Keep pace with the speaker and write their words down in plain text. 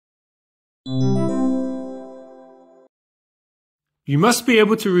You must be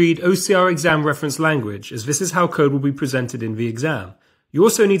able to read OCR exam reference language, as this is how code will be presented in the exam. You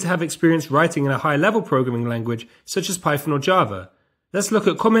also need to have experience writing in a high-level programming language such as Python or Java. Let's look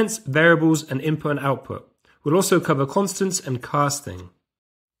at comments, variables, and input and output. We'll also cover constants and casting.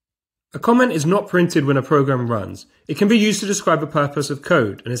 A comment is not printed when a program runs. It can be used to describe a purpose of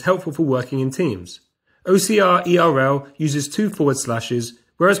code and is helpful for working in teams. OCR ERL uses 2 forward slashes,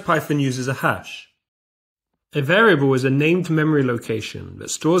 whereas Python uses a hash. A variable is a named memory location that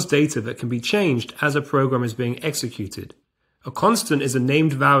stores data that can be changed as a program is being executed. A constant is a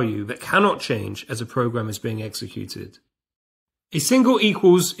named value that cannot change as a program is being executed. A single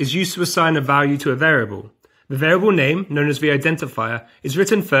equals is used to assign a value to a variable. The variable name, known as the identifier, is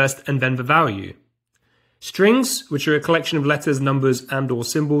written first and then the value. Strings, which are a collection of letters, numbers, and/or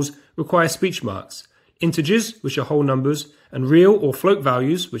symbols, require speech marks. Integers, which are whole numbers, and real or float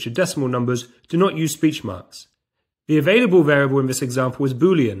values, which are decimal numbers, do not use speech marks. The available variable in this example is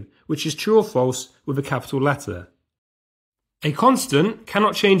Boolean, which is true or false with a capital letter. A constant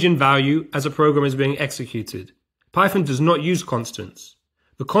cannot change in value as a program is being executed. Python does not use constants.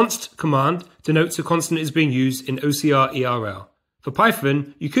 The const command denotes a constant is being used in OCR ERL. For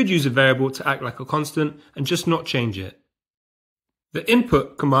Python, you could use a variable to act like a constant and just not change it. The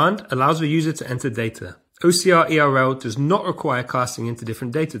input command allows the user to enter data. OCR ERL does not require casting into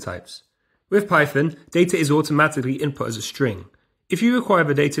different data types. With Python, data is automatically input as a string. If you require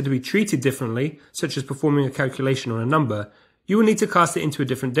the data to be treated differently, such as performing a calculation on a number, you will need to cast it into a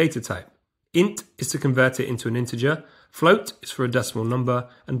different data type. Int is to convert it into an integer, float is for a decimal number,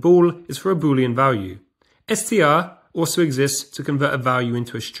 and bool is for a Boolean value. str also exists to convert a value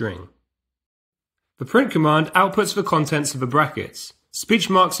into a string. The print command outputs the contents of the brackets. Speech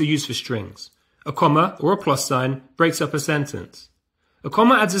marks are used for strings. A comma or a plus sign breaks up a sentence. A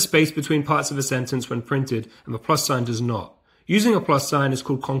comma adds a space between parts of a sentence when printed, and the plus sign does not. Using a plus sign is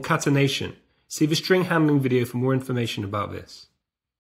called concatenation. See the string handling video for more information about this.